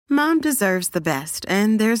Mom deserves the best,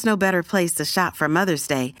 and there's no better place to shop for Mother's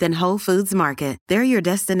Day than Whole Foods Market. They're your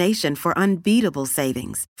destination for unbeatable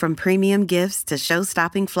savings, from premium gifts to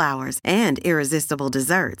show-stopping flowers and irresistible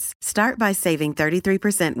desserts. Start by saving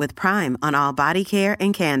 33% with Prime on all body care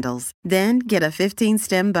and candles. Then get a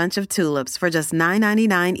 15-stem bunch of tulips for just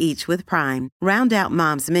 $9.99 each with Prime. Round out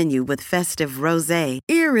Mom's menu with festive rosé,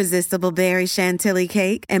 irresistible berry chantilly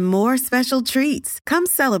cake, and more special treats. Come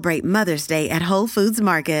celebrate Mother's Day at Whole Foods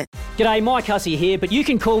Market. G'day, Mike Hussey here, but you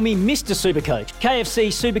can call me Mr. Supercoach. KFC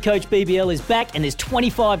Supercoach BBL is back and there's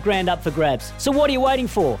 25 grand up for grabs. So what are you waiting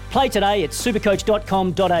for? Play today at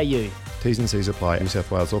supercoach.com.au. T's and C's apply. New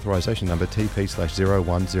South Wales authorisation number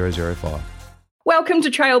TP/01005. Welcome to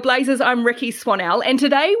Trailblazers, I'm Ricky Swanell, and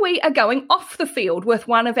today we are going off the field with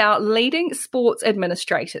one of our leading sports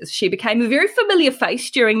administrators. She became a very familiar face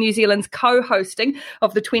during New Zealand's co-hosting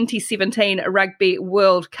of the 2017 Rugby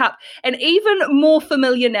World Cup, and even more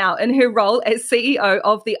familiar now in her role as CEO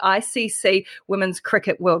of the ICC Women's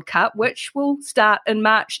Cricket World Cup, which will start in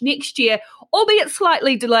March next year, albeit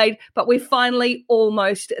slightly delayed, but we're finally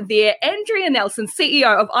almost there. Andrea Nelson,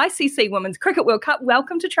 CEO of ICC Women's Cricket World Cup,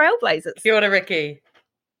 welcome to Trailblazers. Kia ora, Ricky.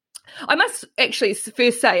 I must actually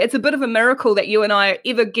first say it's a bit of a miracle that you and I are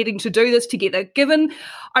ever getting to do this together, given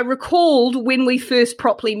I recalled when we first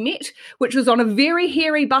properly met, which was on a very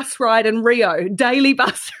hairy bus ride in Rio, daily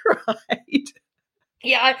bus ride.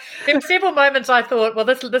 Yeah, there were several moments I thought, well,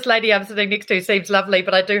 this lady I'm sitting next to seems lovely,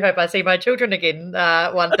 but I do hope I see my children again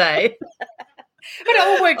one day. But it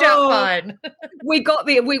all worked out fine. We got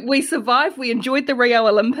there. We survived. We enjoyed the Rio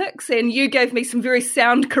Olympics, and you gave me some very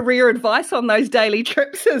sound career advice on those daily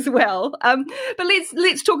trips as well. But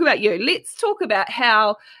let's talk about you. Let's talk about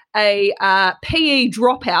how a PE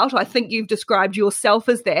dropout, I think you've described yourself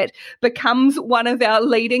as that, becomes one of our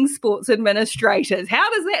leading sports administrators. How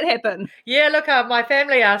does that happen? Yeah, look, my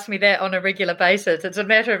family asks me that on a regular basis. It's a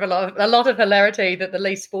matter of a lot of hilarity that the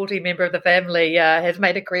least sporty member of the family has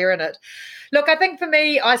made a career in it. Look, I think for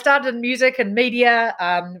me, I started in music and media,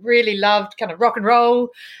 really loved kind of rock and roll.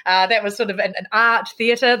 That was sort of an art,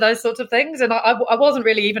 theatre, those sorts of things. And I wasn't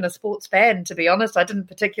really even a sports fan, to be honest. I didn't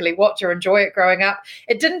particularly watch or enjoy it growing up.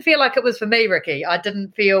 It didn't feel like it was for me, Ricky. I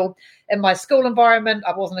didn't feel in my school environment,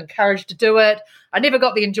 I wasn't encouraged to do it. I never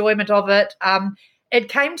got the enjoyment of it. It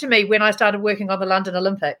came to me when I started working on the London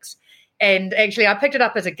Olympics. And actually, I picked it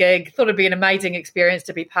up as a gig, thought it'd be an amazing experience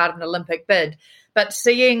to be part of an Olympic bid. But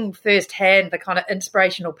seeing firsthand the kind of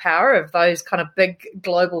inspirational power of those kind of big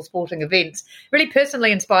global sporting events really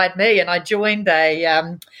personally inspired me. And I joined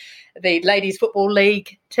the Ladies Football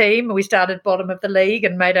League team. We started bottom of the league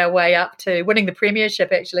and made our way up to winning the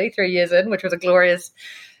premiership, actually, 3 years in, which was a glorious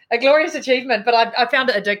achievement. But I found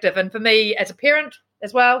it addictive. And for me, as a parent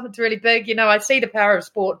as well, it's really big. You know, I see the power of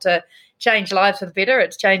sport to change lives for the better.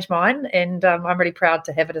 It's changed mine. And I'm really proud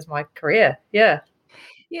to have it as my career. Yeah.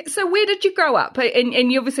 Yeah. So where did you grow up? And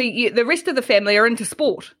you obviously, the rest of the family are into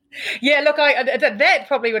sport. Yeah, look, that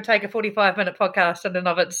probably would take a 45-minute podcast in and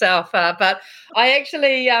of itself. But I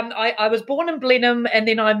actually, I was born in Blenheim, and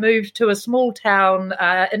then I moved to a small town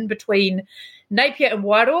in between Napier and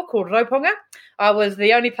Wairoa called Rauponga. I was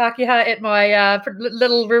the only Pākehā at my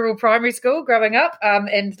little rural primary school growing up,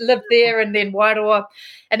 and lived there, and then Wairoa,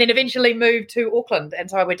 and then eventually moved to Auckland. And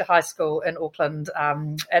so I went to high school in Auckland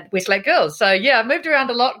at Westlake Girls. So, yeah, I moved around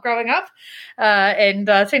a lot growing up and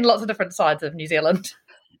seen lots of different sides of New Zealand.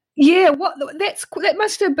 Yeah, that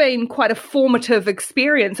must have been quite a formative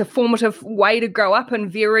experience, a formative way to grow up in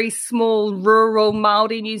very small, rural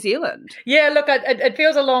Māori New Zealand. Yeah, look, it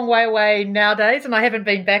feels a long way away nowadays, and I haven't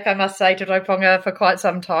been back, I must say, to Rauponga for quite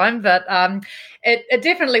some time, but it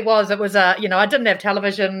definitely was. It was, I didn't have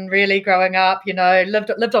television really growing up,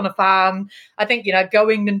 lived on a farm. I think,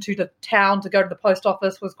 going into the town to go to the post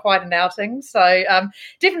office was quite an outing. So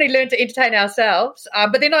definitely learned to entertain ourselves.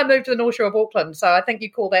 But then I moved to the North Shore of Auckland. So I think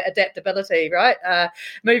you call that adaptability, right?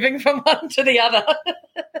 Moving from one to the other.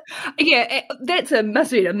 Yeah,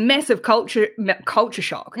 must be a massive culture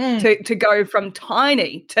shock to go from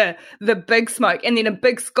tiny to the big smoke, and then a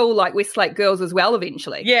big school like Westlake Girls as well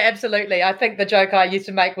eventually. Yeah, absolutely. I think the joke I used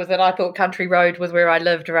to make was that I thought Country Road was where I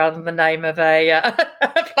lived rather than the name of a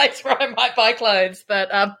place where I might buy clothes. But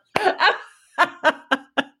I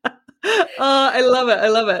love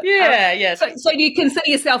it. Yeah, yes. So you consider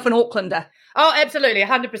yourself an Aucklander? Oh, absolutely,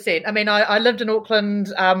 100%. I mean, I lived in Auckland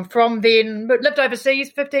from then, lived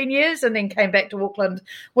overseas 15 years and then came back to Auckland.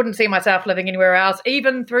 Wouldn't see myself living anywhere else,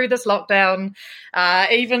 even through this lockdown,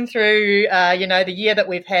 even through, the year that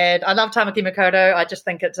we've had. I love Tamaki Makaurau. I just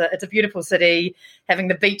think it's a beautiful city. Having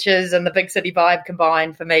the beaches and the big city vibe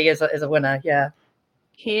combined for me is a winner, yeah.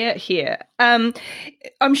 Here.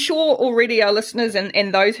 I'm sure already our listeners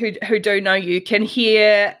and those who do know you can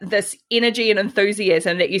hear this energy and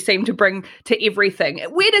enthusiasm that you seem to bring to everything.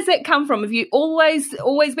 Where does that come from? Have you always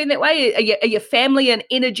been that way? Are your family an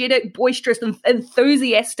energetic, boisterous, and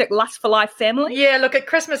enthusiastic, lust for life family? Yeah, look, at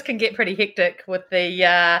Christmas can get pretty hectic with the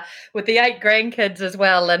 8 grandkids as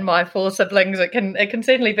well, and my 4 siblings. It can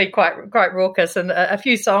certainly be quite raucous, and a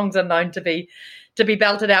few songs are known to be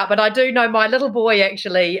belted out. But I do know my little boy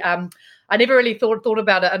actually, I never really thought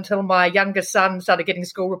about it until my youngest son started getting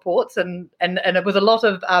school reports, and it was a lot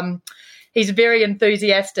of, he's very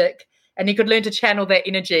enthusiastic, and he could learn to channel that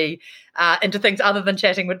energy into things other than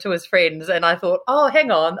chatting to his friends. And I thought, oh,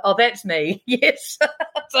 hang on, oh, that's me. Yes.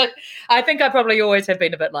 So I think I probably always have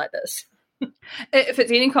been a bit like this. If it's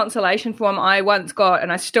any consolation for him, I once got,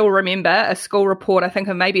 and I still remember, a school report, I think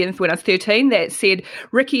of maybe when I was 13, that said,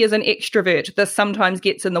 Ricky is an extrovert. This sometimes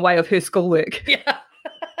gets in the way of her schoolwork. Yeah.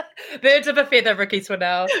 Birds of a feather, Ricky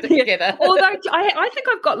Swinnell, stick together. Although I think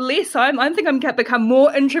I've got less. I think I'm become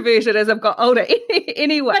more introverted as I've got older.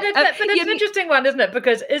 Anyway, but it's an interesting one, isn't it?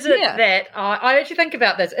 Because is it that I actually think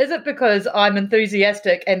about this? Is it because I'm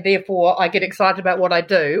enthusiastic and therefore I get excited about what I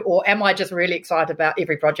do, or am I just really excited about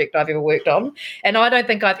every project I've ever worked on? And I don't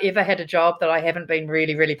think I've ever had a job that I haven't been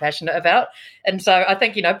really, really passionate about. And so I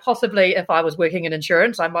think, possibly if I was working in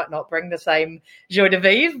insurance, I might not bring the same joie de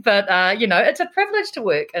vivre, but it's a privilege to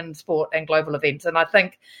work in sport and global events, and I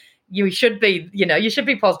think you should be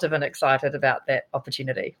positive and excited about that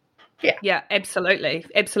opportunity. Yeah, absolutely.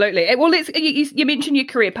 Well, you mentioned your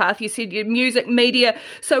career path. You said your music, media.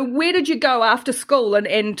 So where did you go after school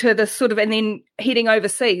and to the sort of, and then heading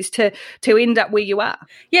overseas to end up where you are?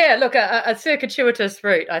 Yeah, look, a circuitous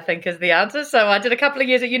route, I think, is the answer. So I did a couple of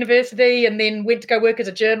years at university and then went to go work as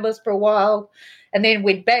a journalist for a while, and then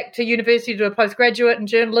went back to university to do a postgraduate in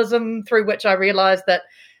journalism, through which I realised that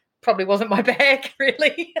probably wasn't my bag,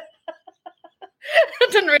 really.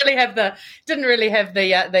 didn't really have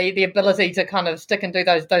the ability to kind of stick and do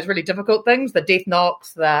those really difficult things, the death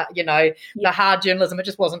knocks, the hard journalism. It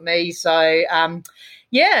just wasn't me. So and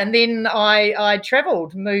then I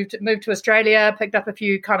travelled, moved to Australia, picked up a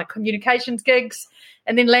few kind of communications gigs,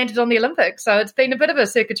 and then landed on the Olympics. So it's been a bit of a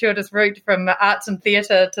circuitous route from arts and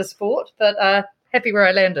theatre to sport, but happy where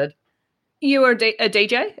I landed. You were a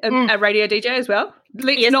DJ, a radio DJ as well.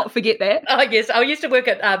 Let's not forget that. Oh, yes. I used to work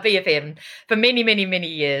at BFM for many, many, many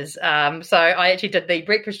years. So I actually did the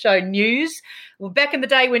breakfast show news. Well, back in the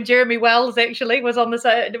day when Jeremy Wells actually was on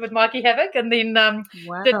with Mikey Havoc, and then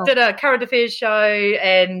did a current affairs show.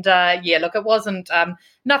 And look, it wasn't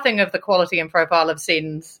nothing of the quality and profile of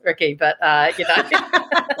Sens, Ricky, but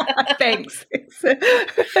thanks.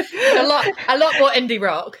 a lot more indie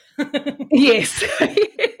rock. Yes.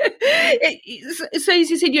 So as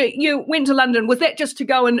you said, you went to London. Was that just to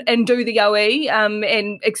go and do the OE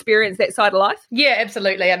and experience that side of life? Yeah,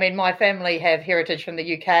 absolutely. I mean, my family have heritage from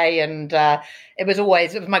the UK, and it was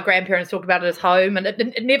my grandparents talked about it as home, and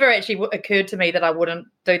it never actually occurred to me that I wouldn't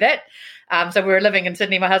do that. So we were living in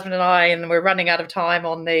Sydney, my husband and I, and we're running out of time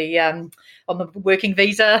on the working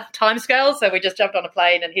visa timescale. So we just jumped on a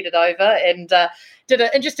plane and headed over, and did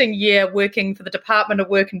an interesting year working for the Department of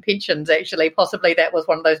Work and Pensions, actually. Possibly that was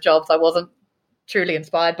one of those jobs I wasn't truly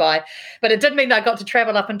inspired by. But it did mean that I got to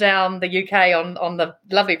travel up and down the UK on the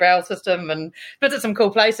lovely rail system and visit some cool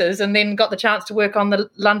places, and then got the chance to work on the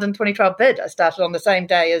London 2012 bid. I started on the same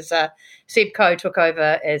day as Seb Coe took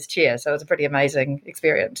over as chair. So it was a pretty amazing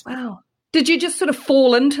experience. Wow. Did you just sort of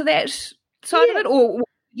fall into that side of it, or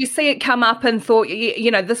you see it come up and thought,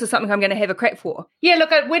 this is something I'm going to have a crack for? Yeah,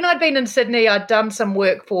 look, when I'd been in Sydney, I'd done some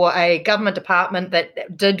work for a government department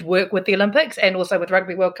that did work with the Olympics and also with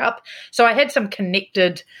Rugby World Cup. So I had some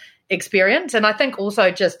connected experience. And I think also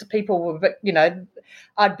just people were,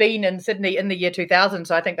 I'd been in Sydney in the year 2000,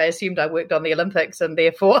 so I think they assumed I worked on the Olympics and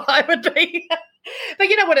therefore I would be. But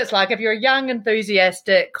you know what it's like. If you're a young,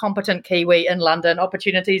 enthusiastic, competent Kiwi in London,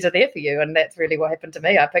 opportunities are there for you. And that's really what happened to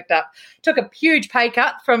me. I took a huge pay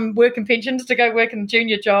cut from work and pensions to go work in a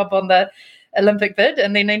junior job on the Olympic bid,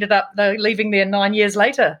 and then ended up leaving there 9 years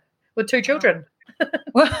later with 2 children.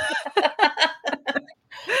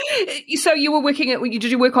 So you were working did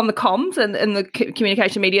you work on the comms and the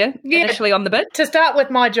communication media initially on the bid? To start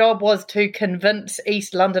with, my job was to convince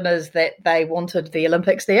East Londoners that they wanted the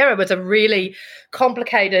Olympics there. It was a really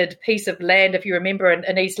complicated piece of land, if you remember,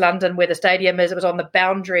 in East London where the stadium is. It was on the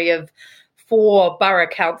boundary of 4 borough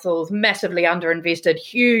councils, massively underinvested,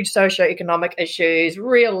 huge socioeconomic issues,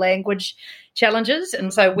 real language challenges.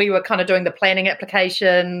 And so we were kind of doing the planning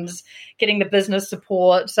applications, getting the business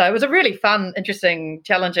support. So it was a really fun, interesting,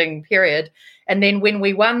 challenging period. And then when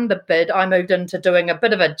we won the bid, I moved into doing a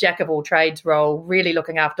bit of a jack of all trades role, really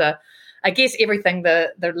looking after, I guess, everything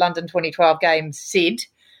the London 2012 Games said,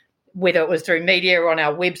 whether it was through media or on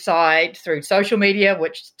our website, through social media,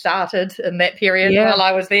 which started in that period while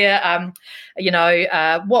I was there.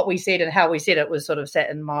 What we said and how we said it was sort of sat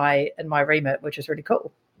in my remit, which is really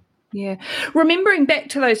cool. Yeah. Remembering back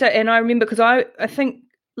to those, and I remember because I think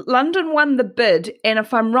London won the bid, and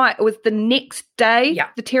if I'm right, it was the next day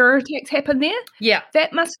the terror attacks happened there. Yeah.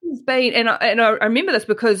 That must have been, and I remember this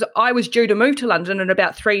because I was due to move to London in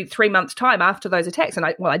about three months' time after those attacks, and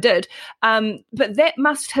I did. But that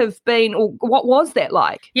must have been, or what was that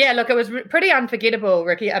like? Yeah, look, it was pretty unforgettable,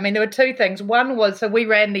 Ricky. I mean, there were two things. One was, so we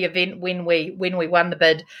ran the event when we won the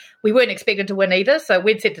bid. We weren't expected to win either, so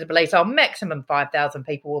we'd said to the police, maximum 5,000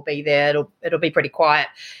 people will be there. It'll be pretty quiet.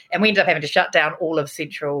 And we ended up having to shut down all of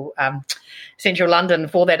central London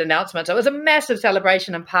for that announcement. So it was a massive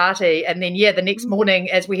celebration and party. And then, the next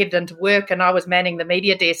morning as we headed into work and I was manning the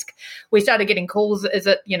media desk, we started getting calls. Is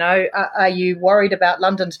it, are you worried about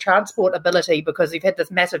London's transport ability because you've had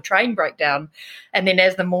this massive train breakdown? And then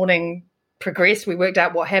as the morning progressed, we worked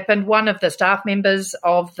out what happened. One of the staff members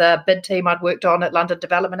of the bid team I'd worked on at London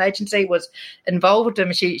Development Agency was involved,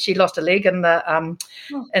 and she lost a leg in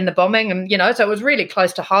the bombing, and so it was really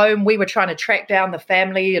close to home. We were trying to track down the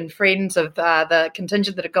family and friends of the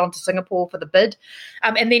contingent that had gone to Singapore for the bid,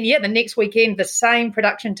 and then the next weekend, the same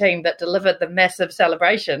production team that delivered the massive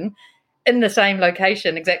celebration in the same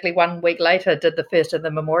location exactly 1 week later did the first of the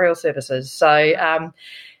memorial services. So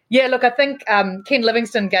look, I think Ken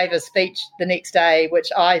Livingstone gave a speech the next day, which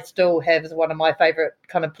I still have as one of my favourite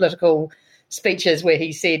kind of political speeches, where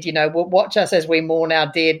he said, we'll watch us as we mourn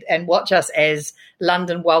our dead and watch us as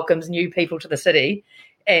London welcomes new people to the city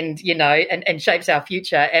and shapes our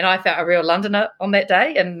future. And I felt a real Londoner on that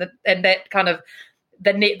day, and that kind of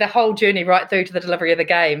the whole journey right through to the delivery of the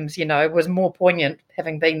games, was more poignant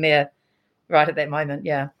having been there right at that moment.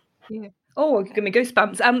 Yeah. Oh, give me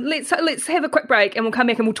goosebumps. Let's have a quick break and we'll come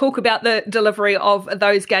back and we'll talk about the delivery of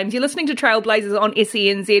those games. You're listening to Trailblazers on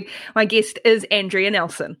SENZ. My guest is Andrea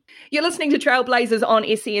Nelson. You're listening to Trailblazers on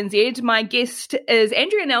SENZ. My guest is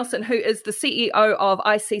Andrea Nelson, who is the CEO of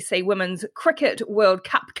ICC Women's Cricket World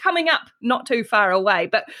Cup, coming up not too far away.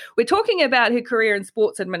 But we're talking about her career in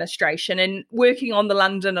sports administration and working on the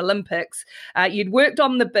London Olympics. You'd worked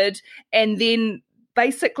on the bid, and then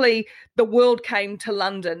basically the world came to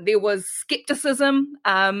London. There was scepticism.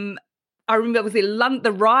 I remember it was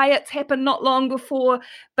the riots happened not long before,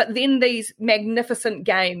 but then these magnificent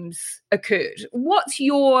games occurred. What's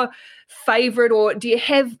your favourite, or do you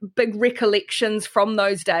have big recollections from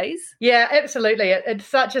those days? Yeah, absolutely. It's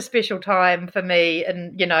such a special time for me.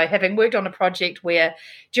 And, having worked on a project where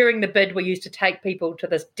during the bid we used to take people to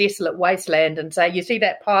this desolate wasteland and say, you see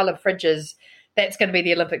that pile of fridges? That's going to be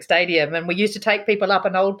the Olympic Stadium. And we used to take people up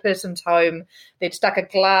an old person's home. They'd stuck a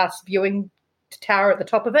glass viewing tower at the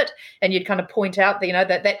top of it, and you'd kind of point out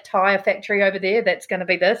that tyre factory over there, that's going to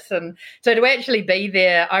be this. And so to actually be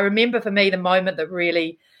there, I remember for me the moment that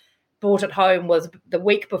really brought it home was the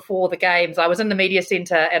week before the games. I was in the media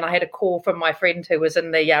centre and I had a call from my friend who was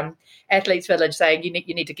in the athletes village saying, you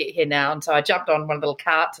need to get here now. And so I jumped on one of the little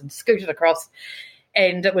carts and scooted across,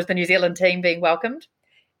 and it was the New Zealand team being welcomed.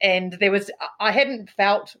 And I hadn't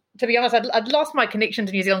felt, to be honest, I'd lost my connection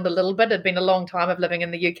to New Zealand a little bit. It'd been a long time of living in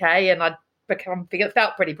the UK, and I'd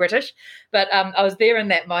felt pretty British. But I was there in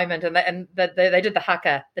that moment, and they did the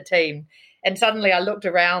haka, the team. And suddenly I looked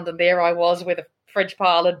around, and there I was where the fridge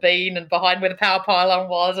pile had been and behind where the power pylon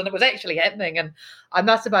was, and it was actually happening. And I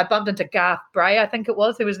bumped into Garth Bray, I think it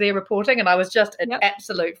was, who was there reporting, and I was just in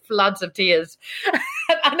absolute floods of tears,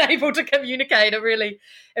 unable to communicate. It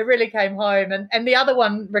really came home. And the other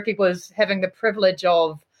one, Ricky, was having the privilege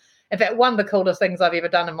of, in fact, one of the coolest things I've ever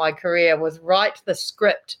done in my career was write the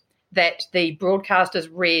script that the broadcasters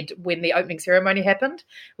read when the opening ceremony happened,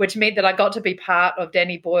 which meant that I got to be part of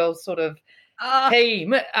Danny Boyle's sort of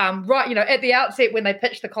team, right, at the outset when they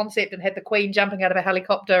pitched the concept and had the Queen jumping out of a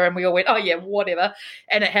helicopter, and we all went, oh yeah, whatever,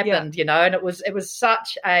 and it happened, and it was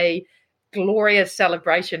such a glorious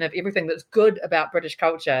celebration of everything that's good about British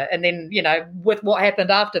culture. And then, with what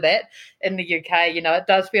happened after that in the UK, it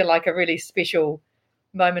does feel like a really special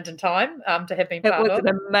moment in time to have been part of. It was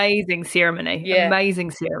an amazing ceremony,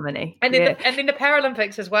 amazing ceremony. And then the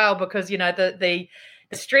Paralympics as well, because, the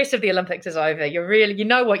the stress of the Olympics is over. You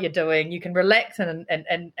know what you're doing. You can relax and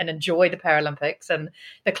enjoy the Paralympics. And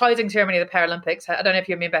the closing ceremony of the Paralympics, I don't know if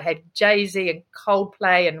you remember, had Jay-Z and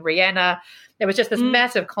Coldplay and Rihanna. It was just this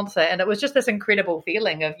massive concert, and it was just this incredible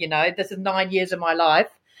feeling of, this is 9 years of my life,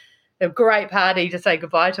 a great party to say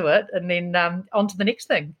goodbye to it, and then on to the next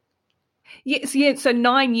thing. Yes, yeah. So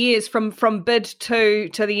 9 years from bid to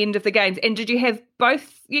the end of the games. And did you have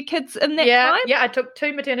both your kids in that time? Yeah, I took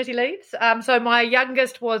 2 maternity leaves. So my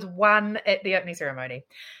youngest was 1 at the opening ceremony.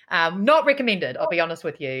 Not recommended, I'll be honest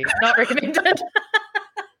with you. Not recommended.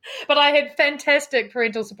 But I had fantastic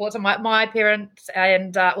parental support. So my parents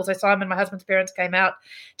and also Simon, my husband's parents, came out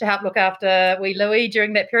to help look after wee Louis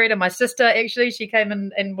during that period. And my sister, actually, she came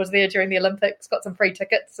in and was there during the Olympics, got some free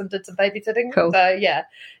tickets and did some babysitting. Cool. So, yeah.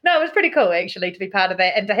 No, it was pretty cool, actually, to be part of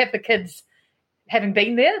that. And to have the kids having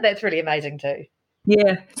been there, that's really amazing too.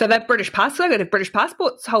 Yeah. So they're British passports. They're British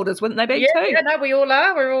passports holders, wouldn't they be too? Yeah, no, we all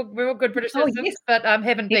are. We're all good British citizens, yes. but I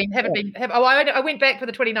went back for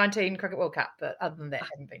the 2019 Cricket World Cup, but other than that, I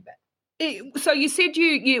haven't been back. So you said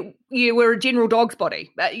you were a general dog's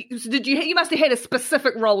body. Did you must have had a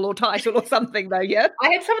specific role or title or something though, yeah?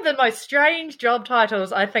 I had some of the most strange job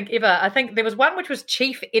titles I think ever. I think there was one which was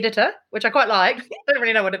chief editor, which I quite liked. I don't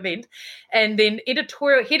really know what it meant. And then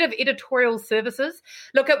head of editorial services.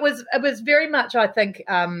 Look, it was very much, I think,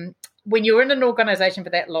 when you're in an organisation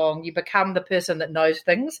for that long, you become the person that knows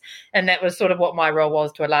things. And that was sort of what my role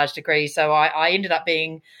was to a large degree. So I ended up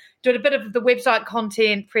doing a bit of the website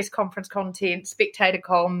content, press conference content, spectator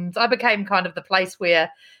comms. I became kind of the place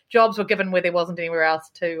where jobs were given where there wasn't anywhere else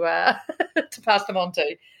to to pass them on to.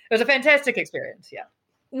 It was a fantastic experience, yeah.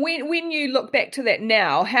 When you look back to that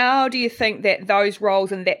now, how do you think that those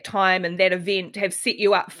roles and that time and that event have set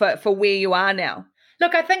you up for where you are now?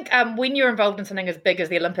 Look, I think when you're involved in something as big as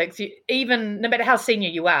the Olympics, even no matter how senior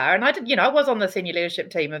you are, and I was on the senior leadership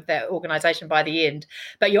team of that organisation by the end,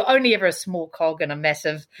 but you're only ever a small cog in a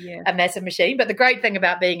massive machine. But the great thing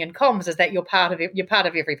about being in comms is that you're part of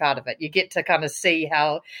every part of it. You get to kind of see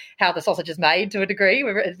how the sausage is made to a degree,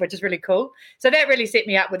 which is really cool. So that really set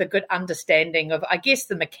me up with a good understanding of, I guess,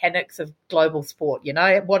 the mechanics of global sport.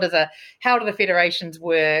 How do the federations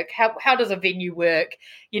work? How does a venue work?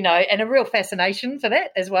 And a real fascination for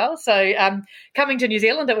that as well. So coming to New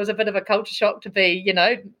Zealand, it was a bit of a culture shock to be,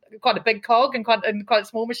 quite a big cog and quite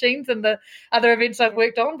small machines and the other events I've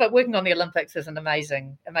worked on. But working on the Olympics is an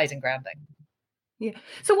amazing grounding. Yeah.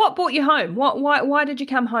 So what brought you home? Why did you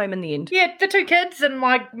come home in the end? Yeah, the 2 kids and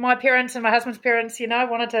my parents and my husband's parents,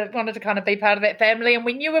 wanted to kind of be part of that family. And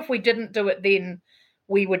we knew if we didn't do it then,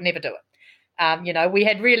 we would never do it. We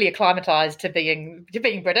had really acclimatized to being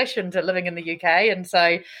British and to living in the UK. And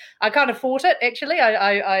so I kind of fought it, actually.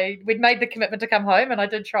 We'd made the commitment to come home, and I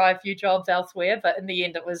did try a few jobs elsewhere, but in the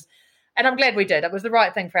end it was, and I'm glad we did. It was the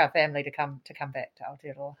right thing for our family to come back to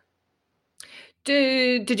Aotearoa.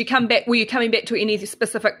 Did you come back? Were you coming back to any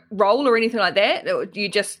specific role or anything like that? Or you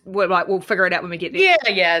just were like, we'll figure it out when we get there?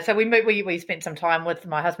 Yeah. So we spent some time with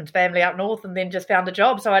my husband's family up north and then just found a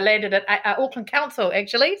job. So I landed at Auckland Council,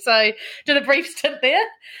 actually. So did a brief stint there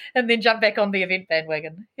and then jumped back on the event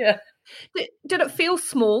bandwagon. Yeah. Did it feel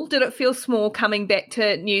small? Did it feel small coming back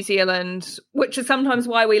to New Zealand, which is sometimes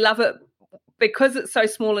why we love it, because it's so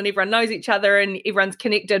small and everyone knows each other and everyone's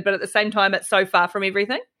connected, but at the same time it's so far from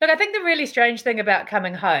everything? Look, I think the really strange thing about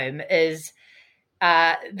coming home is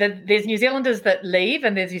there's New Zealanders that leave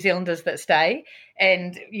and there's New Zealanders that stay.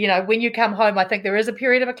 And, when you come home, I think there is a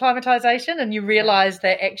period of acclimatization and you realise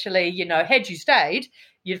that actually, had you stayed,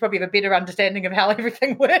 you'd probably have a better understanding of how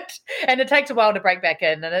everything worked. And it takes a while to break back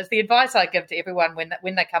in. And it's the advice I give to everyone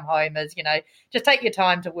when they come home is, just take your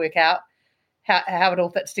time to work out how it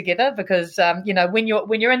all fits together, because when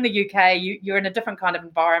you're in the UK, you're in a different kind of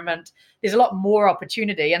environment. There's a lot more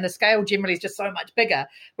opportunity, and the scale generally is just so much bigger.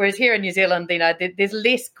 Whereas here in New Zealand, there's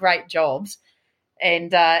less great jobs,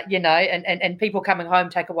 and and people coming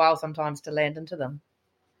home take a while sometimes to land into them.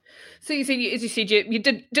 So you said, as you said, you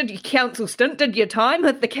did your council stint, did your time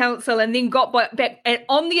with the council, and then got back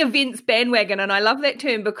on the events bandwagon. And I love that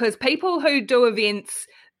term, because people who do events,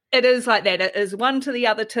 it is like that. It is one to the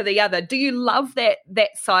other to the other. Do you love that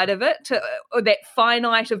side of it, or that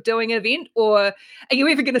finite of doing an event, or are you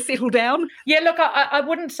ever going to settle down? Yeah, look, I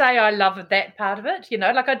wouldn't say I love that part of it.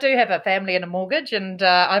 Like I do have a family and a mortgage, and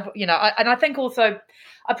I think also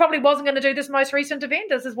I probably wasn't going to do this most recent event.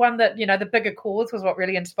 This is one that the bigger cause was what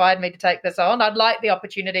really inspired me to take this on. I'd like the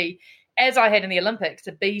opportunity, as I had in the Olympics,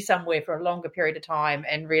 to be somewhere for a longer period of time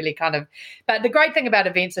and really but the great thing about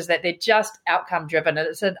events is that they're just outcome driven, and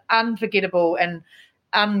it's an unforgettable and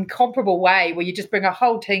uncomparable way where you just bring a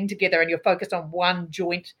whole team together and you're focused on one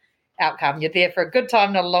joint outcome. You're there for a good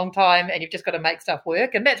time, not a long time, and you've just got to make stuff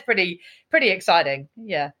work. And that's pretty exciting.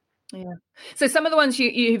 Yeah. Yeah. So some of the ones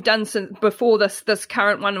you've done since before this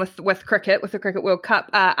current one with cricket, with the Cricket World Cup,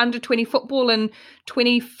 under 20 football in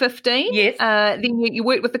 2015. Yes. Then you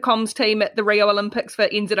worked with the comms team at the Rio Olympics for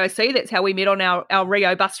NZOC. That's how we met on our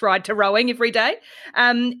Rio bus ride to rowing every day.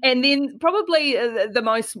 And then probably the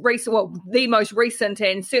most recent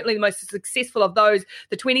and certainly the most successful of those,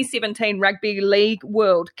 the 2017 Rugby League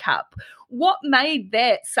World Cup. What made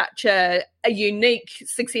that such a unique,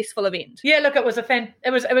 successful event? Yeah, look, it was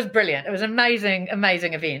brilliant. It was an amazing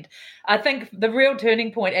event. I think the real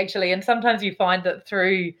turning point, actually, and sometimes you find that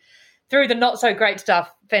through the not so great stuff,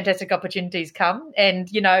 fantastic opportunities come. And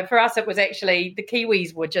for us, it was actually the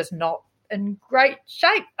Kiwis were just not in great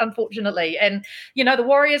shape, unfortunately. And the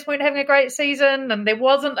Warriors weren't having a great season, and there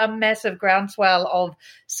wasn't a massive groundswell of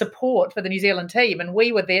support for the New Zealand team. And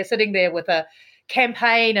we were there, sitting there with a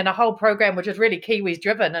campaign and a whole program which was really Kiwis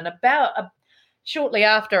driven. And shortly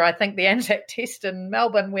after, I think, the Anzac Test in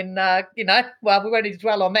Melbourne, when we won't need to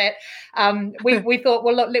dwell on that, we thought,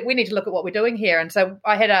 well, look, we need to look at what we're doing here. And so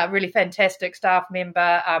I had a really fantastic staff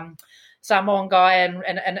member, Samoan guy, and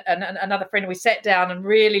another friend. We sat down and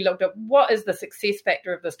really looked at what is the success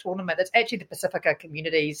factor of this tournament. It's actually the Pacifica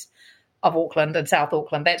communities of Auckland and South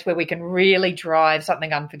Auckland. That's where we can really drive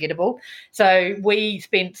something unforgettable. So we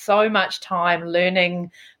spent so much time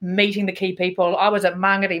learning, meeting the key people. I was at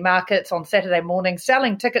Mangere markets on Saturday morning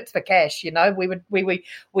selling tickets for cash.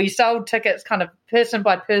 We sold tickets kind of person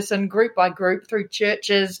by person, group by group, through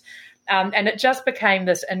churches. And it just became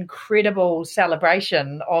this incredible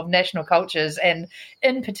celebration of national cultures, and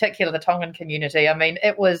in particular the Tongan community. I mean,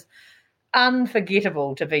 it was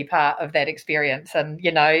unforgettable to be part of that experience. And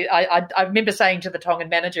I remember saying to the Tongan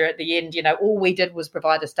manager at the end, all we did was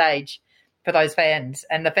provide a stage for those fans,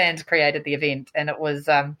 and the fans created the event. And it was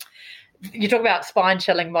you talk about spine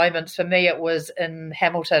chilling moments. For me, it was in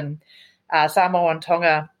Hamilton. Samoa and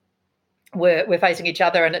Tonga were facing each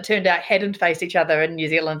other, and it turned out hadn't faced each other in New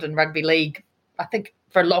Zealand and rugby league, I think,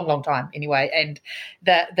 for a long time anyway. And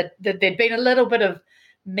there'd been a little bit of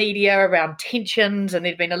media around tensions, and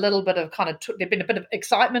there'd been a little bit of there'd been a bit of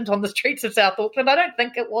excitement on the streets of South Auckland. I don't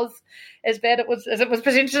think it was as bad as it was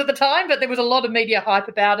presented at the time, but there was a lot of media hype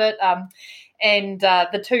about it. And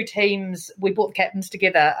the two teams, we brought the captains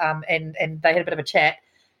together, and they had a bit of a chat.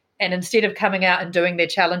 And instead of coming out and doing their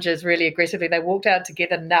challenges really aggressively, they walked out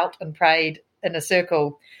together, knelt and prayed in a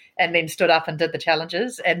circle, and then stood up and did the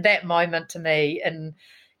challenges. And that moment to me, and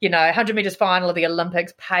 100 metres final of the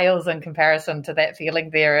Olympics, pales in comparison to that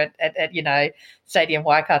feeling there at Stadium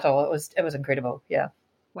Waikato. It was incredible. Yeah.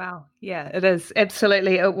 Wow. Yeah, it is.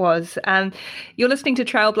 Absolutely, it was. You're listening to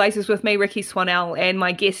Trailblazers with me, Rikki Swannell, and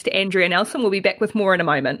my guest, Andrea Nelson. We'll be back with more in a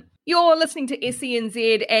moment. You're listening to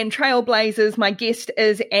SENZ and Trailblazers. My guest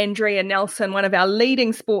is Andrea Nelson, one of our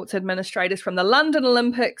leading sports administrators, from the London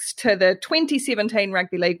Olympics to the 2017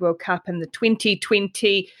 Rugby League World Cup and the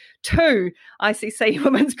 2022 ICC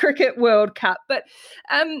Women's Cricket World Cup. But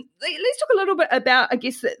let's talk a little bit about, I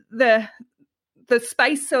guess, the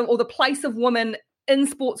space or the place of women in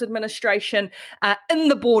sports administration, in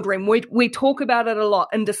the boardroom. We talk about it a lot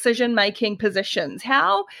in decision-making positions.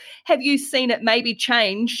 How have you seen it maybe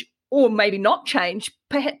change or maybe not change,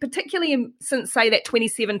 particularly since, say, that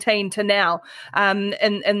 2017 to now,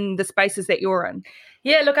 in the spaces that you're in?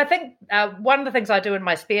 Yeah, look, I think one of the things I do in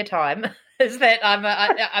my spare time is that I'm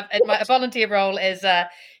in my volunteer role as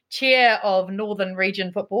chair of Northern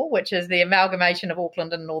Region Football, which is the amalgamation of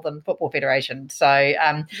Auckland and Northern Football Federation. So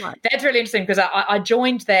right. That's really interesting, because I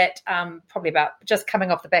joined that probably about just coming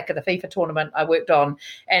off the back of the FIFA tournament I worked on,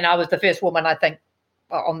 and I was the first woman, I think,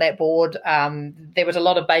 on that board. There was a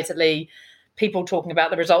lot of basically people talking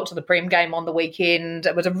about the results of the Prem game on the weekend.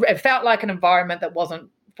 It felt like an environment that wasn't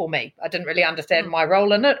for me. I didn't really understand my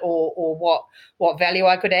role in it or what value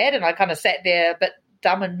I could add, and I kind of sat there a bit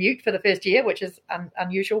dumb and mute for the first year, which is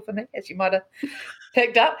unusual for me, as you might have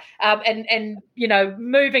picked up. And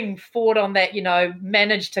moving forward on that,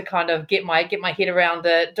 managed to kind of get my head around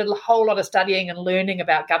it, did a whole lot of studying and learning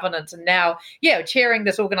about governance, and now, chairing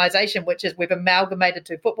this organisation, which is we've amalgamated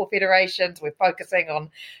two football federations. We're focusing on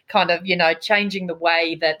kind of, changing the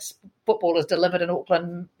way that football is delivered in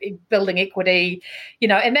Auckland, building equity,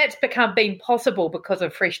 and that's been possible because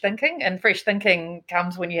of fresh thinking. And fresh thinking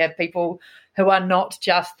comes when you have people who are not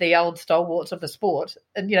just the old stalwarts of the sport.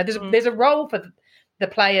 And, there's a role for the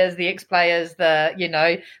players, the ex-players, the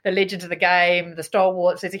legends of the game, the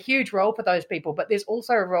stalwarts. There's a huge role for those people, but there's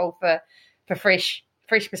also a role for fresh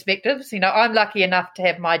perspectives. I'm lucky enough to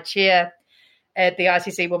have my chair at the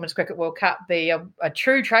ICC Women's Cricket World Cup, a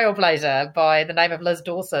true trailblazer by the name of Liz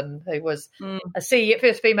Dawson, who was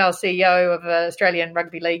first female CEO of an Australian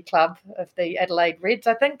rugby league club of the Adelaide Reds,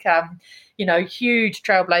 I think. Huge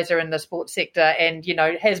trailblazer in the sports sector, and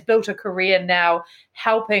has built a career now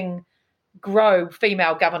helping grow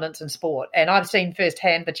female governance in sport. And I've seen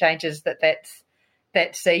firsthand the changes that's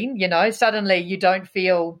seen. Suddenly you don't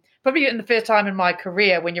feel, probably in the first time in my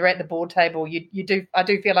career when you're at the board table, I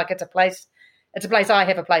do feel like it's a place I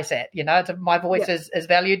have a place at. My voice is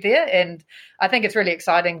valued there, and I think it's really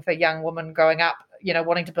exciting for young women growing up,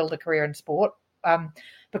 wanting to build a career in sport,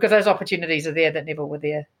 because those opportunities are there that never were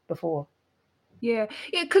there before. Yeah,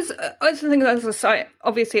 because I was thinking,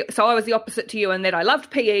 obviously, so I was the opposite to you in that I loved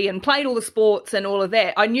PE and played all the sports and all of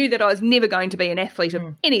that. I knew that I was never going to be an athlete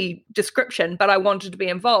of any description, but I wanted to be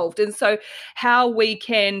involved. And so how we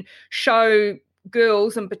can show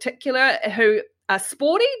girls in particular who are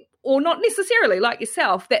sporty, or not necessarily like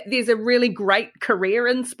yourself, that there's a really great career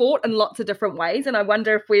in sport in lots of different ways. And I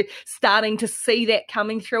wonder if we're starting to see that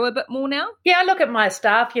coming through a bit more now. Yeah, I look at my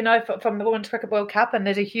staff, from the Women's Cricket World Cup, and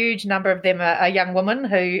there's a huge number of them are young women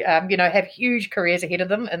who, have huge careers ahead of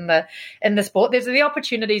them in the sport. There's the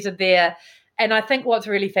opportunities are there. And I think what's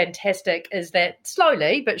really fantastic is that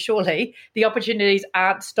slowly but surely the opportunities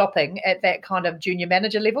aren't stopping at that kind of junior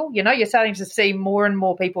manager level. You're starting to see more and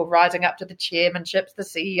more people rising up to the chairmanships, the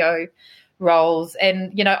CEO roles.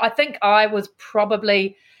 And, I think I was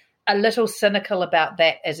probably a little cynical about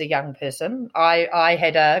that as a young person. I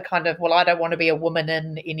had a kind of, I don't want to be a woman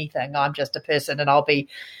in anything. I'm just a person, and I'll be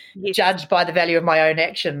judged by the value of my own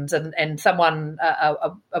actions. And someone,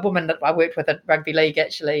 a woman that I worked with at Rugby League,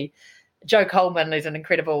 actually, Jo Coleman, who's an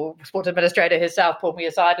incredible sports administrator herself, pulled me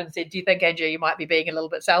aside and said, "Do you think, Andrew, you might be being a little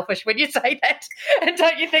bit selfish when you say that? And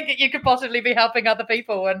don't you think that you could possibly be helping other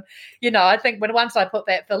people?" And, I think once I put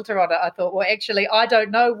that filter on it, I thought, well, actually, I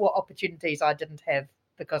don't know what opportunities I didn't have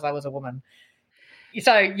because I was a woman.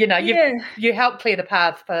 So, you help clear the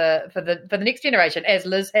path for the next generation, as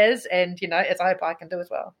Liz has, and, as I hope I can do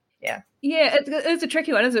as well. Yeah. Yeah, it's a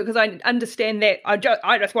tricky one, isn't it? Because I understand that I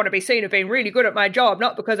just want to be seen as being really good at my job,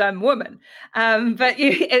 not because I'm a woman. But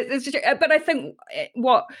I think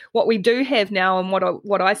what we do have now, and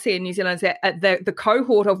what I see in New Zealand, is that the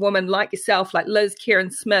cohort of women like yourself, like Liz,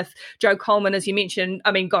 Kieran Smith, Jo Coleman, as you mentioned.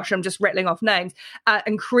 I mean, gosh, I'm just rattling off names. Are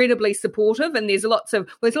incredibly supportive, and there's lots of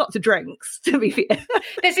drinks. To be fair,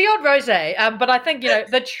 there's the odd rosé, but I think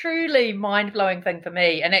the truly mind blowing thing for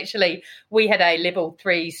me, and actually we had a level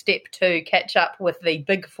 3 step 2 catch up with the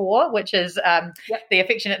Big Four, which is the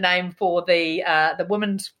affectionate name for the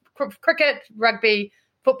Women's Cricket, Rugby,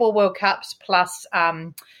 Football World Cups, plus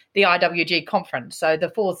the IWG conference. So the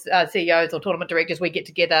 4 CEOs or tournament directors, we get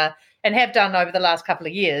together and have done over the last couple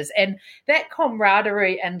of years. And that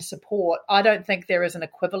camaraderie and support, I don't think there is an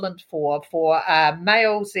equivalent for a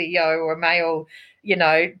male CEO or a male,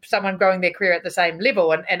 someone growing their career at the same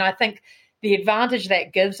level. And I think the advantage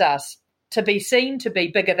that gives us to be seen to be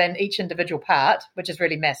bigger than each individual part, which is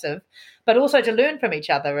really massive, but also to learn from each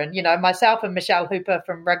other. And, myself and Michelle Hooper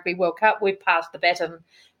from Rugby World Cup, we've passed the baton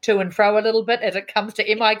to and fro a little bit as it comes to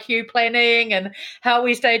MIQ planning and how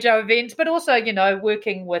we stage our events, but also,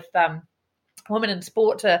 working with women in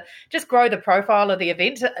sport to just grow the profile of the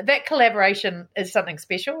event. That collaboration is something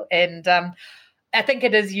special. And I think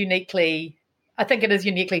it is uniquely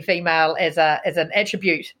female as an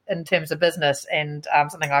attribute in terms of business, and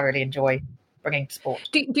something I really enjoy bringing to sport.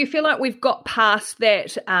 Do you feel like we've got past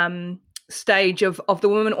that stage of the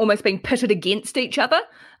women almost being pitted against each other?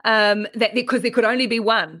 That because there could only be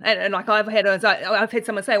one, and like I've had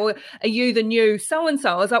someone say, "Well, are you the new so and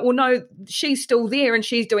so?" I was like, "Well, no, she's still there and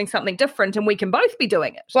she's doing something different, and we can both be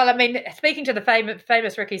doing it." Well, I mean, speaking to the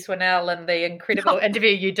famous Ricky Swannell and the incredible interview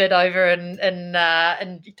you did over in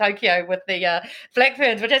Tokyo with the Black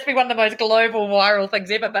Ferns, which has to be one of the most global viral things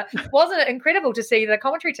ever. But wasn't it incredible to see the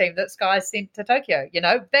commentary team that Sky sent to Tokyo?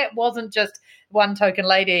 That wasn't just one token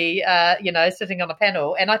lady, sitting on a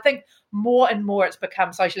panel. And I think more and more it's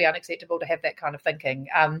become socially unacceptable to have that kind of thinking.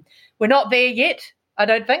 We're not there yet, I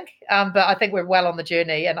don't think, but I think we're well on the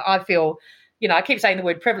journey. And I feel, I keep saying the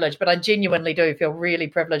word privilege, but I genuinely do feel really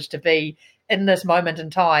privileged to be in this moment in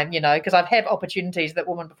time, because I've had opportunities that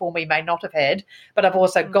women before me may not have had, but I've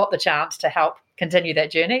also got the chance to help continue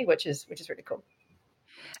that journey, which is really cool.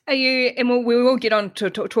 Are you, and we will get on to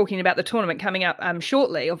talking about the tournament coming up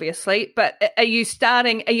shortly, obviously, but are you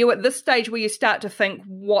at this stage where you start to think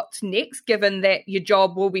what's next, given that your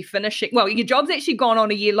job will be finishing? Well, your job's actually gone on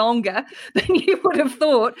a year longer than you would have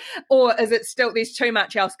thought, or is it still, there's too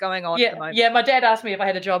much else going on at the moment? Yeah, my dad asked me if I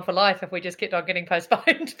had a job for life if we just kept on getting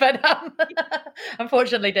postponed, but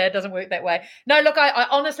unfortunately, Dad doesn't work that way. No, look, I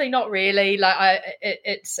honestly not really.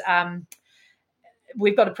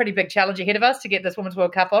 We've got a pretty big challenge ahead of us to get this Women's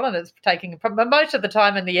World Cup on, and it's taking most of the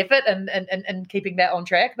time and the effort and keeping that on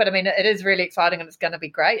track. But I mean, it is really exciting and it's going to be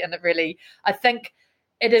great. And I think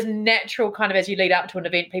it is natural kind of as you lead up to an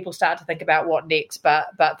event, people start to think about what next.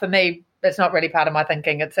 But for me, it's not really part of my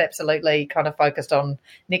thinking. It's absolutely kind of focused on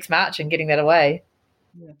next March and getting that away.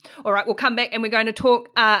 Yeah. All right, we'll come back and we're going to talk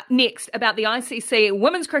next about the ICC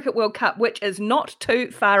Women's Cricket World Cup, which is not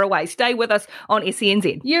too far away. Stay with us on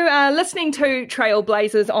SENZ. You are listening to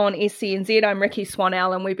Trailblazers on SENZ. I'm Ricky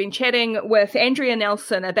Swanell, and we've been chatting with Andrea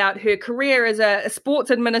Nelson about her career as a sports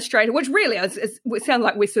administrator, which really it sounds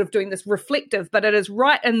like we're sort of doing this reflective, but it is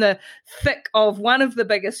right in the thick of one of the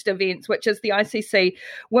biggest events, which is the ICC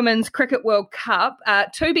Women's Cricket World Cup,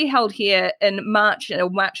 to be held here in March and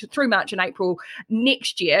April next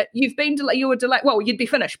year. You were delayed. Well, you'd be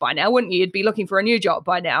finished by now, wouldn't you? You'd be looking for a new job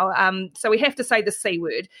by now. So we have to say the C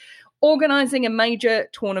word. Organising a major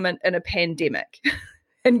tournament in a pandemic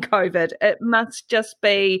in COVID, it must just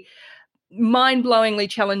be mind-blowingly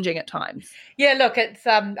challenging at times. Yeah, look, it's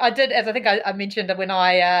I did, as I think I mentioned, when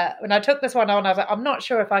I took this one on, I was like, I'm not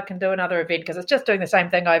sure if I can do another event because it's just doing the same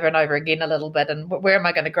thing over and over again a little bit, and where am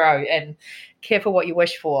I going to grow? And careful what you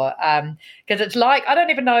wish for, because it's like, I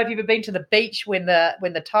don't even know if you've ever been to the beach when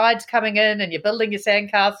the tide's coming in and you're building your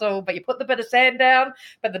sandcastle, but you put the bit of sand down,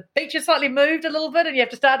 but the beach has slightly moved a little bit and you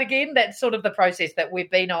have to start again. That's sort of the process that we've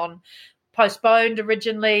been on, postponed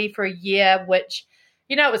originally for a year, which,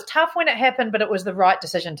 you know, it was tough when it happened, but it was the right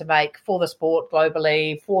decision to make for the sport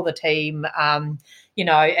globally, for the team, you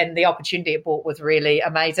know, and the opportunity it brought was really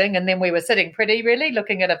amazing. And then we were sitting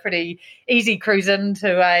looking at a pretty easy cruise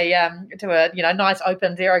into a nice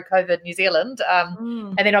open zero COVID New Zealand.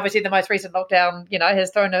 And then obviously the most recent lockdown, you know,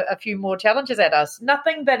 has thrown a few more challenges at us.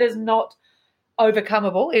 Nothing that is not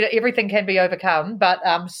overcomable. Everything can be overcome, but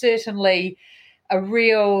certainly a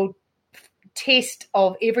real test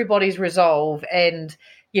of everybody's resolve and,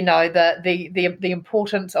 you know, the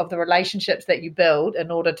importance of the relationships that you build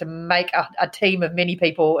in order to make a team of many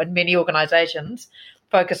people and many organisations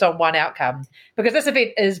focus on one outcome. Because this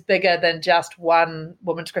event is bigger than just one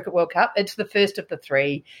Women's Cricket World Cup. It's the first of the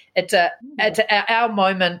three. It's our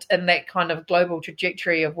moment in that kind of global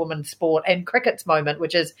trajectory of women's sport and cricket's moment,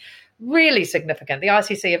 which is really significant. The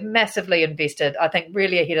ICC have massively invested, I think,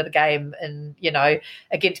 really ahead of the game, and, you know,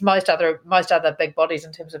 against most other big bodies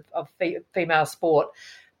in terms of female sport.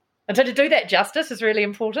 And so to do that justice is really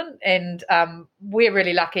important. And we're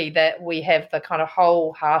really lucky that we have the kind of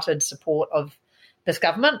wholehearted support of this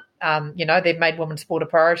government. You know, they've made women's sport a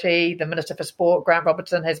priority. The Minister for Sport, Grant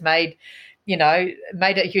Robertson, has made it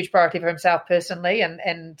a huge priority for himself personally.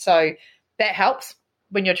 And so that helps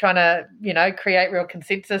when you're trying to, you know, create real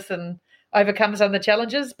consensus and overcome some of the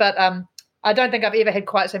challenges. But I don't think I've ever had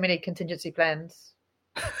quite so many contingency plans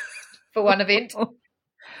for one event.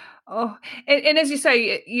 Oh, and as you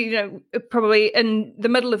say, you know, probably in the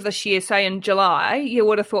middle of this year, say in July, you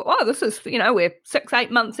would have thought, oh, this is, you know, we're 6-8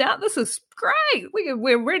 months out. This is great.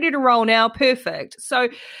 We're ready to roll now. Perfect. So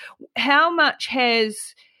how much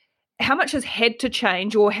has had to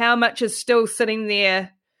change, or how much is still sitting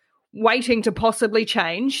there waiting to possibly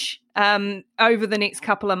change over the next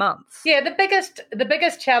couple of months? Yeah, the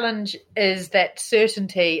biggest challenge is that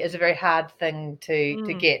certainty is a very hard thing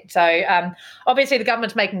to get. So obviously the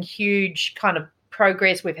government's making huge kind of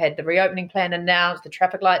progress. We've had the reopening plan announced, the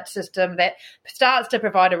traffic light system that starts to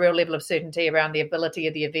provide a real level of certainty around the ability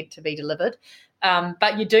of the event to be delivered.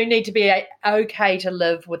 But you do need to be okay to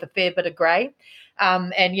live with a fair bit of grey.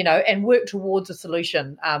 And, you know, and work towards a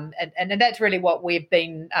solution. And that's really what we've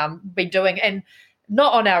been doing. And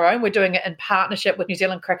not on our own. We're doing it in partnership with New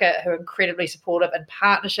Zealand Cricket, who are incredibly supportive, in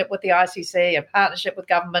partnership with the ICC, in partnership with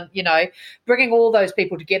government, you know, bringing all those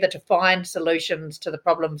people together to find solutions to the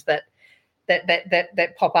problems that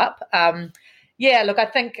pop up. Yeah, look, I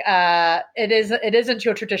think it isn't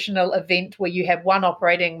your traditional event where you have one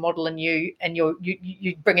operating model and you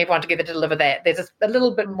bring everyone together to deliver that. There's a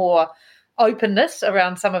little bit more openness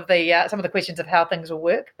around some of the questions of how things will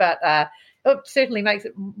work, but it certainly makes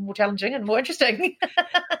it more challenging and more interesting.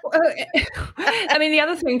 I mean, the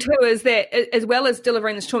other thing too is that as well as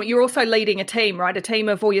delivering this tournament, you're also leading a team, right? A team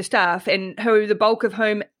of all your staff, and who the bulk of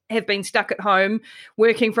whom have been stuck at home,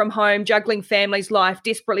 working from home, juggling family's life,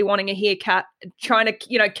 desperately wanting a haircut, trying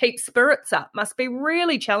to, keep spirits up must be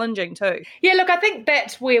really challenging too. Yeah, look, I think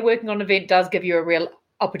that's where working on an event does give you a real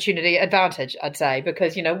opportunity advantage, I'd say,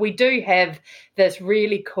 because, we do have this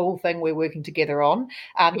really cool thing we're working together on.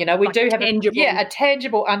 We do have a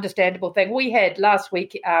tangible, understandable thing. We had last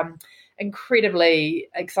week, incredibly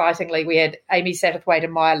excitingly, we had Amy Satterthwaite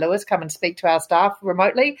and Maya Lewis come and speak to our staff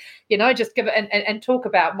remotely, just give it and talk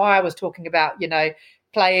about, Maya was talking about,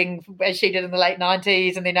 playing as she did in the late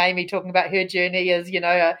 90s, and then Amy talking about her journey as,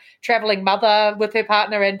 a traveling mother with her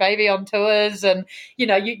partner and baby on tours. And,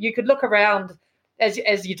 you could look around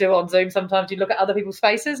as you do on Zoom. Sometimes you look at other people's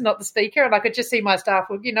faces, not the speaker, and I could just see my staff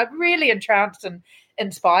were, really entranced and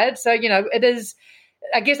inspired. So, it is,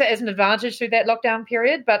 I guess it is an advantage through that lockdown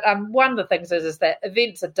period. But one of the things is that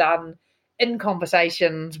events are done in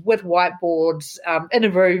conversations with whiteboards, in a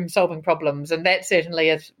room, solving problems. And that certainly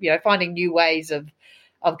is, finding new ways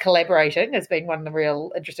of collaborating has been one of the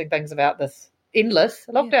real interesting things about this endless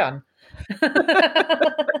lockdown.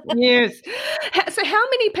 Yes. So how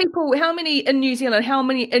many in New Zealand, how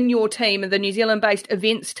many in your team, the New Zealand-based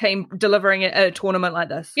events team, delivering a tournament like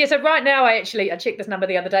this? Yeah, so right now I checked this number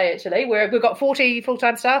the other day, we've got 40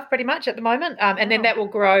 full-time staff pretty much at the moment, and then that will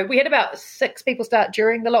grow. We had about 6 people start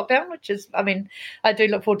during the lockdown, which is, I do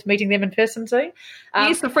look forward to meeting them in person soon.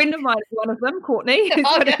 Yes, a friend of mine is one of them, Courtney, who's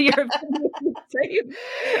one of your team.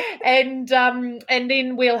 And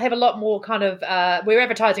then we'll have a lot more kind of, we're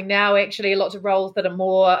advertising now actually lots of roles that are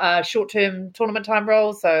more short-term tournament time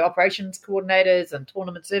roles, so operations coordinators and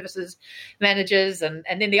tournament services managers, and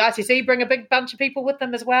then the ICC bring a big bunch of people with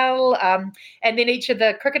them as well, and then each of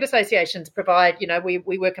the cricket associations provide,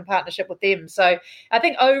 we work in partnership with them. So I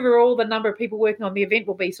think overall the number of people working on the event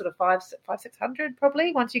will be sort of 600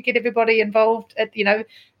 probably once you get everybody involved at,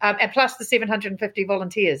 and plus the 750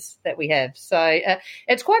 volunteers that we have. So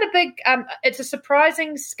it's quite a big, it's a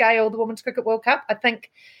surprising scale, the Women's Cricket World Cup. I think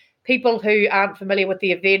people who aren't familiar with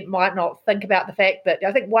the event might not think about the fact that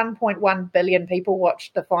I think 1.1 billion people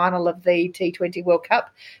watched the final of the T20 World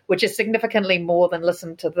Cup, which is significantly more than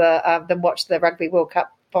listened to than watched the Rugby World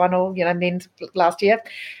Cup final, men's last year,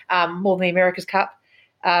 more than the America's Cup.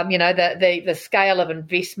 The scale of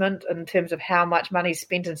investment in terms of how much money is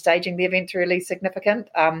spent in staging the event is really significant.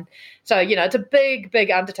 So it's a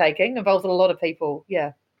big undertaking, involves a lot of people.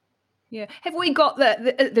 Yeah. Yeah. Have we got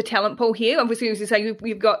the talent pool here? Obviously, as you say,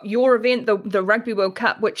 we've got your event, the Rugby World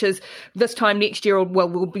Cup, which is this time next year,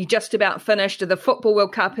 will be just about finished, the Football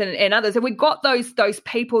World Cup and others. Have we got those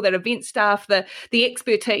people, that event staff, the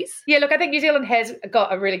expertise? Yeah, look, I think New Zealand has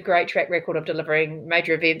got a really great track record of delivering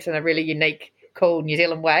major events in a really unique, cool New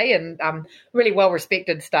Zealand way, and really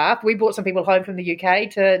well-respected staff. We brought some people home from the UK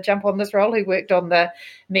to jump on this role who worked on the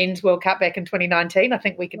Men's World Cup back in 2019. I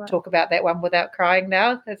think we can talk about that one without crying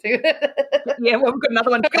now. Yeah, well, we've got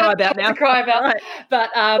another one to cry about now. Right.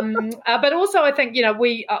 But also I think,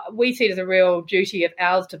 we see it as a real duty of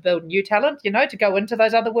ours to build new talent, to go into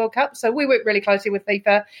those other World Cups. So we work really closely with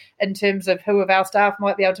FIFA in terms of who of our staff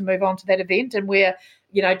might be able to move on to that event, and we're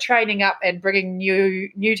training up and bringing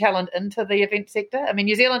new talent into the event sector. I mean,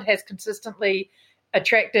 New Zealand has consistently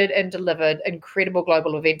attracted and delivered incredible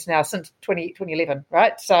global events now since 2011,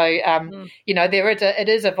 right? So, it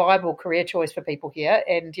is a viable career choice for people here.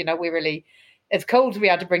 And, it's cool to be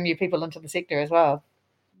able to bring new people into the sector as well.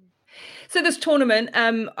 So this tournament,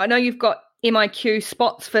 I know you've got MIQ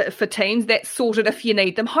spots for teams. That's sorted if you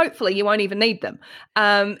need them. Hopefully you won't even need them.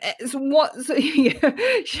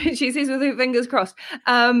 She says with her fingers crossed.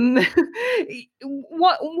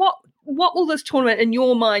 What will this tournament, in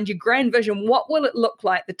your mind, your grand vision, what will it look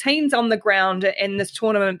like? The teams on the ground and this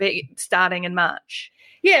tournament starting in March?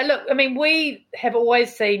 Yeah, look, I mean, we have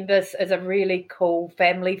always seen this as a really cool,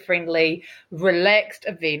 family-friendly, relaxed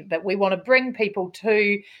event that we want to bring people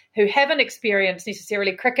to who haven't experienced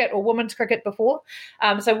necessarily cricket or women's cricket before.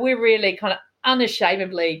 So we're really kind of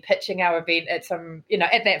unashamedly pitching our event at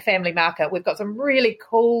at that family market. We've got some really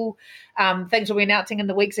cool things we'll be announcing in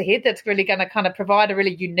the weeks ahead that's really going to kind of provide a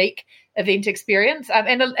really unique event experience.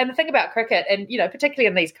 And the thing about cricket, and particularly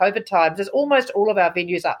in these COVID times, is almost all of our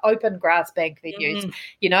venues are open grass bank venues.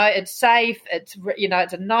 It's safe. It's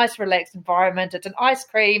it's a nice relaxed environment. It's an ice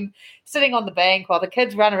cream sitting on the bank while the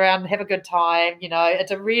kids run around and have a good time.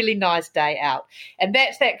 It's a really nice day out, and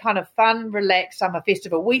that's that kind of fun, relaxed summer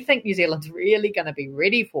festival we think New Zealand's really going to be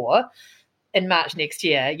ready for in March next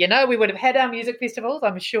year. We would have had our music festivals,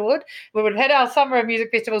 I'm assured. We would have had our summer of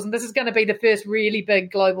music festivals, and this is going to be the first really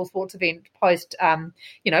big global sports event post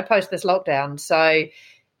this lockdown. So,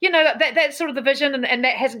 that's sort of the vision, and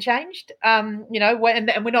that hasn't changed. And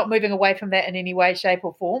we're not moving away from that in any way, shape,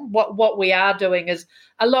 or form. What we are doing is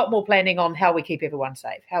a lot more planning on how we keep everyone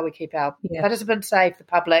safe, how we keep our participants safe, the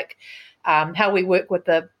public, how we work with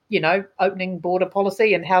the opening border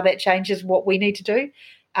policy, and how that changes what we need to do.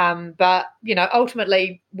 But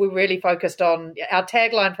ultimately, we're really focused on our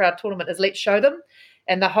tagline for our tournament is "Let's show them."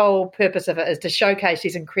 And the whole purpose of it is to showcase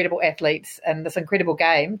these incredible athletes and this incredible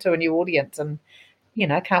game to a new audience. And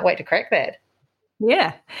can't wait to crack that.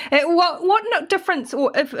 Yeah. What difference,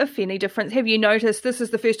 or if any difference, have you noticed? This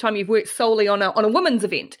is the first time you've worked solely on a women's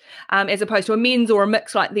event, as opposed to a men's or a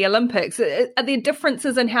mix like the Olympics. Are there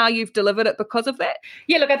differences in how you've delivered it because of that?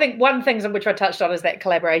 Yeah, look, I think one thing in which I touched on is that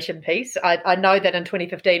collaboration piece. I know that in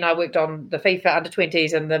 2015 I worked on the FIFA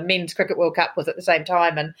Under-20s, and the Men's Cricket World Cup was at the same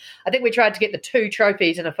time. And I think we tried to get the two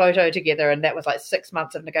trophies in a photo together, and that was like 6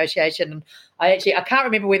 months of negotiation. And I can't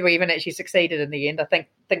remember whether we even actually succeeded in the end. I think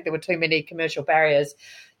there were too many commercial barriers.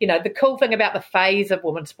 The cool thing about the phase of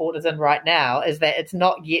women's sport is in right now is that it's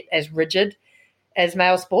not yet as rigid as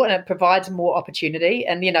male sport, and it provides more opportunity.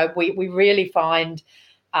 And we really find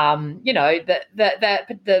that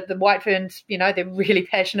the White Ferns, they're really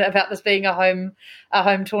passionate about this being a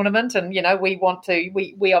home tournament, and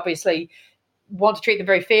we obviously want to treat them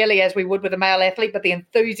very fairly as we would with a male athlete, but the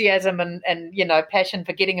enthusiasm and passion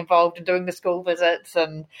for getting involved and doing the school visits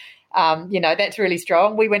and that's really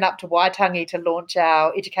strong. We went up to Waitangi to launch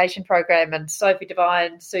our education program, and Sophie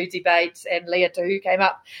Devine, Susie Bates and Leah Tuhu came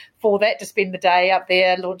up for that to spend the day up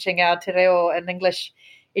there launching our te reo and English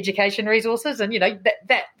education resources. And,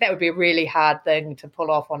 that would be a really hard thing to pull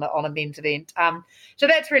off on a men's event. So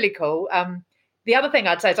that's really cool. The other thing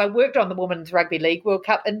I'd say is I worked on the Women's Rugby League World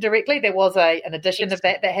Cup indirectly. There was an edition of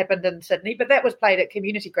that happened in Sydney, but that was played at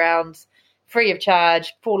community grounds, free of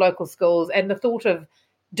charge, for local schools. And the thought of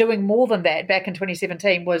doing more than that back in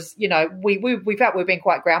 2017 was, we felt we were being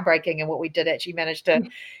quite groundbreaking in what we did actually manage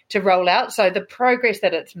to roll out. So the progress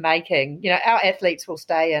that it's making, our athletes will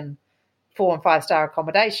stay in 4- and 5-star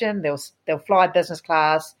accommodation. They'll fly business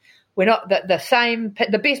class. We're not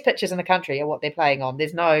the best pitches in the country are what they're playing on.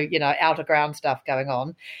 There's no, outer ground stuff going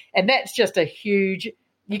on. And that's just a huge,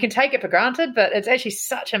 you can take it for granted, but it's actually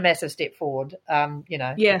such a massive step forward,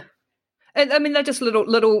 Yeah. And I mean, they're just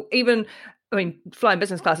little, even, flying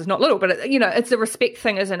business class is not little, but it's a respect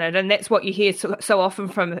thing, isn't it? And that's what you hear so often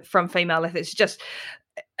from female athletes. It's just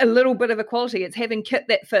a little bit of equality. It's having kit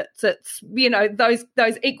that fits. It's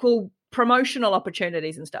those equal promotional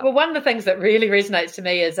opportunities and stuff. Well, one of the things that really resonates to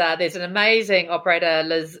me is there's an amazing operator,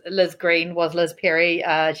 Liz Green, was Liz Perry.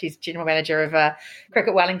 She's general manager of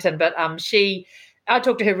Cricket Wellington, but I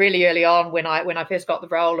talked to her really early on when I first got the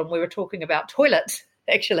role, and we were talking about toilets.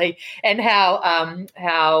 Actually, and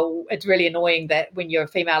how it's really annoying that when you're a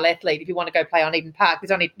female athlete, if you want to go play on Eden Park,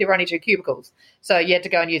 there are only 2 cubicles. So you had to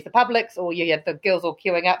go and use the publics, or you had the girls all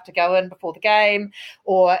queuing up to go in before the game,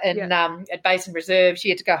 or at Basin Reserve, she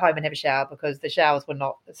had to go home and have a shower because the showers were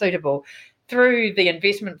not suitable. Through the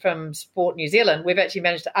investment from Sport New Zealand, we've actually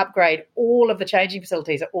managed to upgrade all of the changing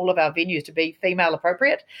facilities at all of our venues to be female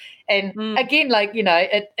appropriate. And again,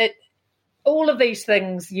 all of these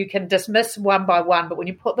things you can dismiss one by one, but when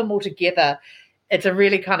you put them all together, it's a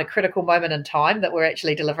really kind of critical moment in time that we're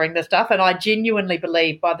actually delivering this stuff. And I genuinely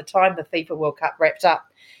believe by the time the FIFA World Cup wraps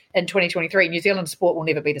up in 2023, New Zealand sport will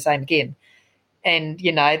never be the same again. And,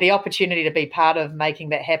 the opportunity to be part of making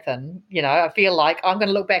that happen, I feel like I'm going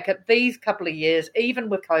to look back at these couple of years, even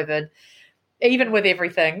with COVID, even with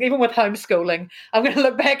everything, even with homeschooling, I'm going to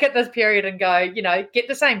look back at this period and go, get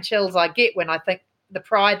the same chills I get when I think the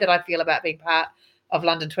pride that I feel about being part of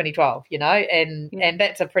London 2012, and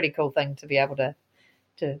that's a pretty cool thing to be able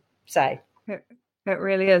to say. It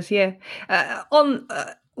really is, yeah. On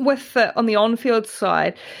the on-field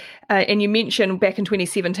side, and you mentioned back in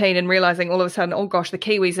 2017 and realising all of a sudden, oh gosh, the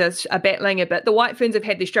Kiwis are battling a bit. The White Ferns have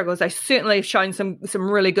had their struggles. They certainly have shown some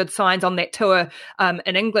really good signs on that tour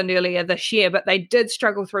in England earlier this year, but they did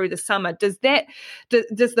struggle through the summer. Does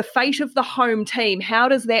the fate of the home team, how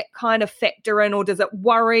does that kind of factor in, or does it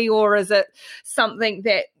worry, or is it something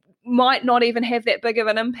that might not even have that big of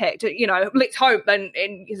an impact? Let's hope, and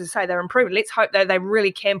as I say, they're improving. Let's hope that they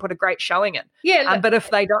really can put a great showing in. Yeah, but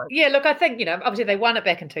if they don't, look, I think obviously they won it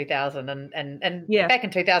back in 2000, and back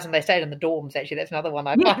in 2000 they stayed in the dorms. Actually, that's another one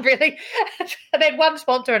I find really. They had one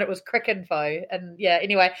sponsor, and it was Cricinfo, and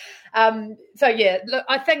anyway. Look,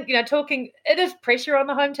 I think it is pressure on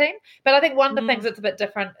the home team, but I think one of the things that's a bit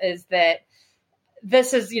different is that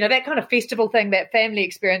this is, that kind of festival thing, that family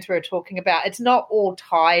experience we were talking about. It's not all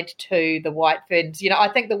tied to the White Ferns. I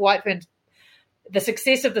think the White Ferns the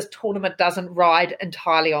success of this tournament doesn't ride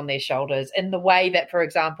entirely on their shoulders in the way that, for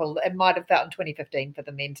example, it might have felt in 2015 for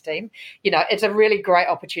the men's team. It's a really great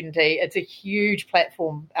opportunity. It's a huge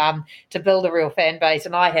platform to build a real fan base.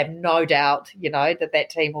 And I have no doubt, that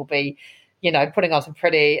team will be, putting on some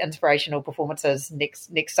pretty inspirational performances next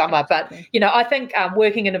summer. But, I think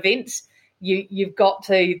working in events, you've got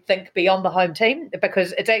to think beyond the home team,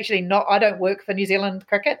 because it's actually not, I don't work for New Zealand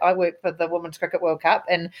cricket. I work for the Women's Cricket World Cup,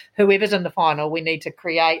 and whoever's in the final, we need to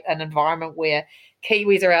create an environment where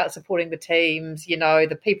Kiwis are out supporting the teams,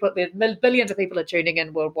 the people, billions of people are tuning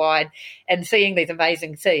in worldwide and seeing these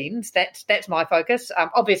amazing scenes. That's my focus.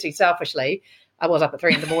 Obviously, selfishly, I was up at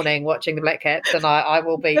 3 a.m. watching the Black Caps, and I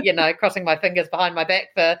will be, crossing my fingers behind my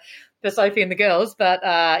back for Sophie and the girls. But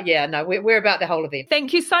we're about the whole event.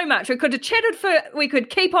 Thank you so much. We could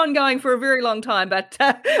keep on going for a very long time, but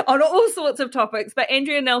on all sorts of topics. But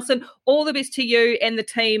Andrea Nelson, all the best to you and the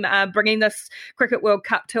team bringing this Cricket World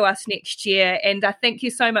Cup to us next year. And thank you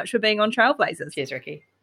so much for being on Trailblazers. Cheers, Ricky.